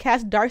inclined to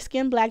cast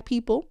dark-skinned Black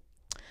people.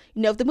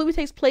 You know, if the movie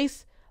takes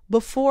place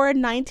before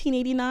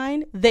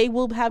 1989, they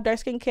will have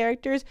dark-skinned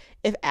characters.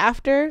 If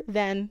after,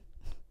 then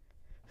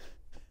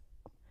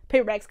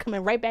paperback's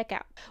coming right back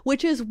out.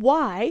 Which is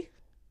why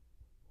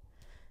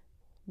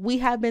we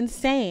have been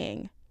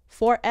saying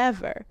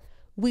forever,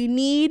 we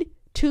need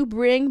to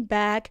bring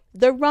back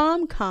the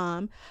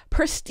rom-com,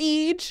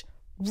 prestige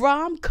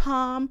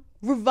rom-com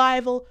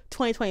revival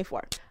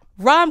 2024.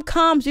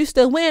 Rom-coms used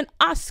to win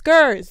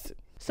Oscars.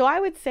 So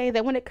I would say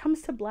that when it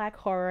comes to Black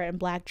horror and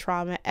Black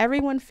trauma,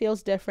 everyone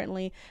feels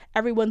differently.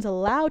 Everyone's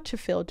allowed to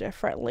feel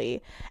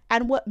differently.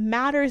 And what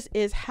matters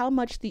is how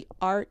much the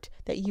art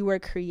that you are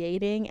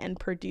creating and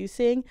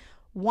producing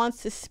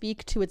wants to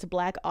speak to its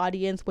Black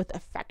audience with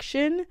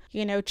affection.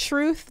 You know,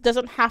 truth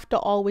doesn't have to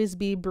always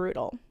be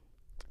brutal.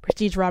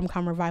 Prestige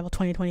Rom-Com Revival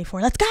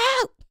 2024. Let's go!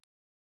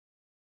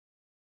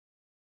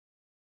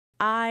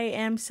 I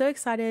am so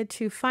excited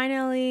to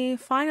finally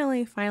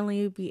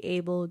be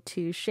able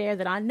to share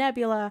that on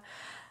Nebula,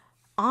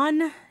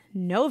 on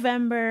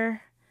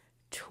November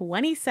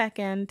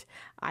 22nd,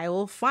 I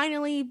will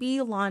finally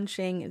be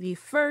launching the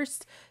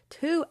first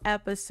 2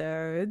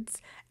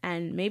 episodes,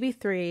 and maybe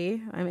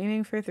 3, I'm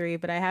aiming for 3,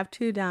 but I have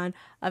 2 done,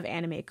 of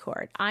Anime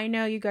Court. I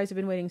know you guys have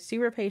been waiting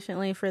super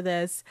patiently for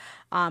this.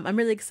 I'm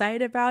really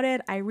excited about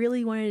it. I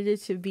really wanted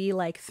it to be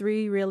like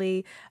 3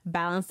 really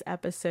balanced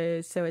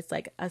episodes, so it's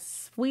like a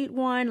sweet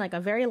one, like a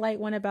very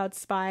light one about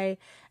Spy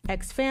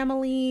X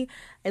Family,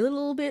 a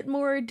little bit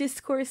more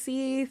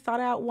discoursey, thought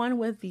out one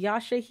with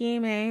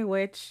Yashahime,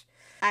 which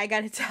I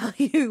gotta tell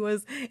you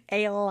was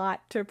a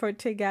lot to put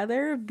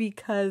together,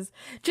 because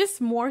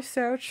just more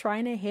so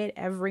trying to hit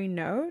every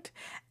note.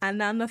 And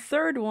then the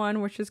third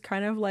one, which is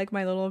kind of like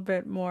my little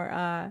bit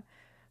more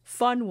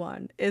fun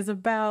one, is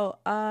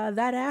about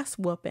that ass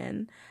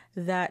whooping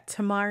that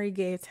Tamari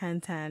gave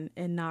Tenten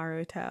in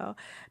Naruto,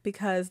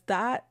 because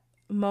that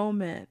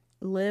moment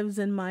lives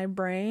in my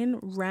brain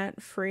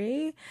rent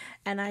free.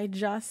 And I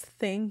just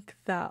think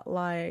that,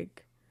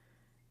 like,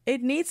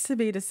 It needs to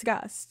be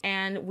discussed,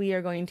 and we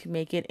are going to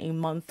make it a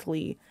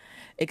monthly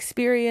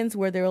experience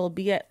where there will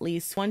be at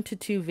least 1 to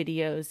 2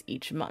 videos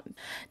each month.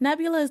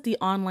 Nebula is the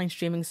online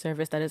streaming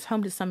service that is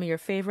home to some of your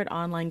favorite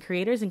online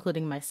creators,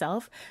 including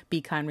myself, Be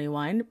Kind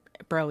Rewind,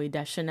 Broe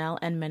Deschanel,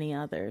 and many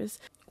others.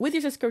 With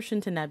your subscription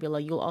to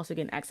Nebula, you'll also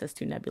get access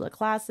to Nebula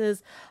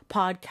classes,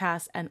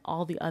 podcasts, and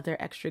all the other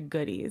extra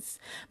goodies.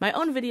 My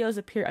own videos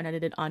appear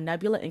unedited on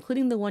Nebula,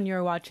 including the one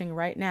you're watching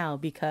right now,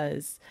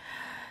 because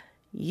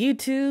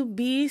YouTube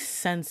be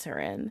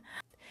censoring.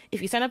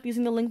 If you sign up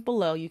using the link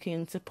below, you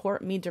can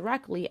support me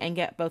directly and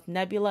get both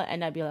Nebula and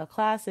Nebula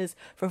classes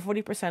for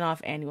 40% off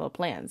annual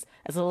plans,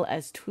 as little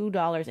as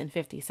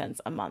 $2.50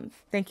 a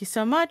month. Thank you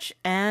so much,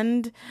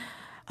 and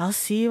I'll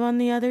see you on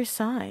the other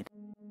side.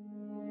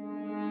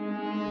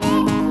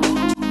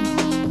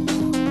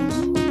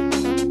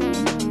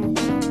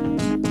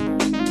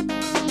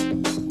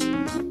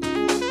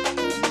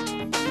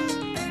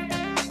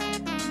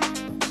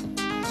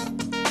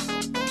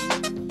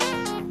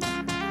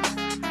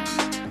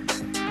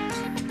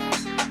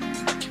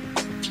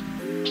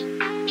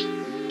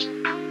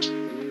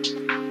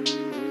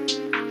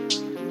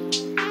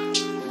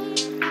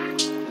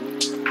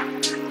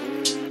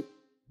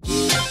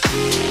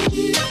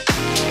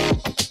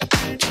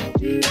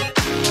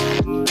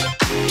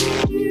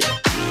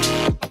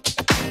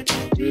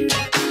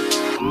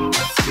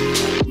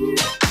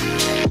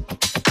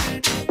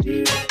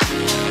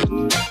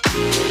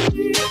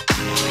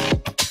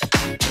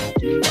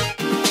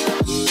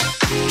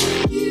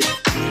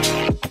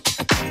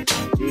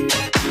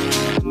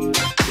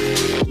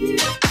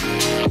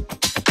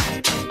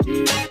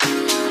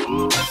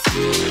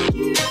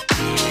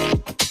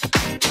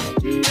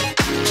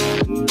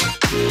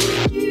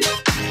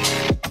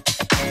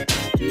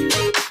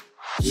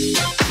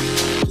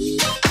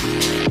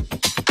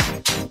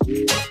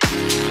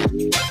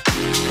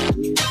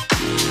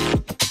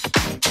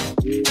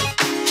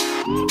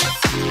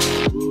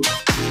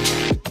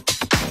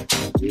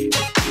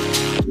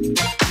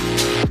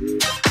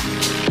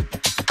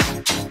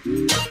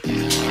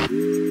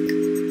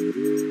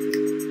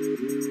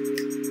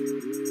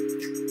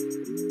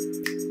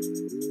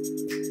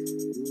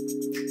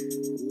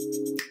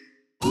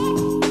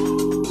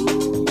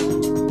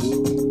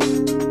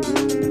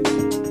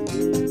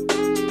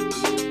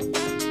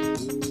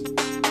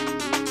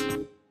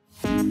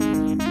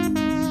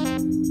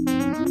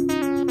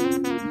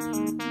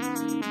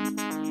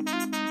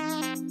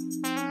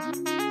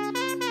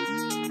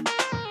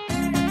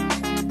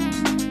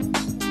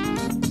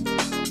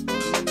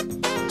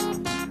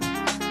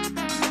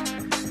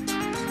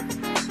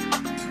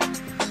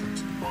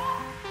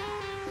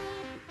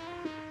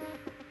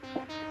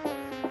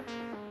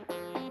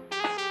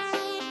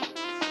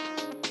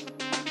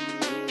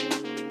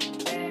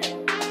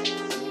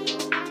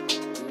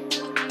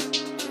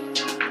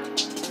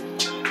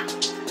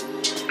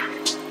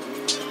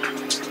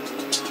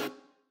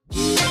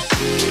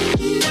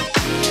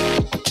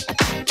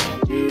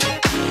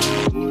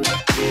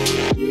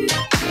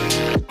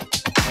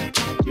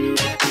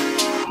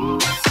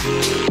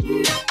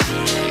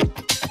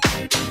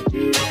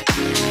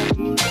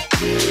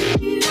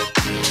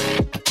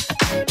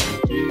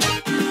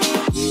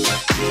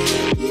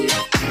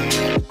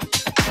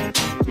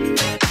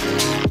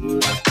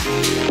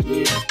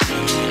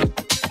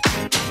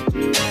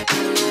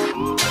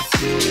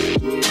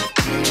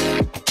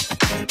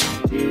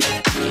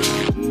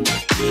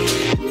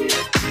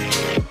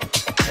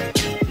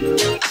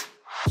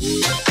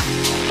 Yeah.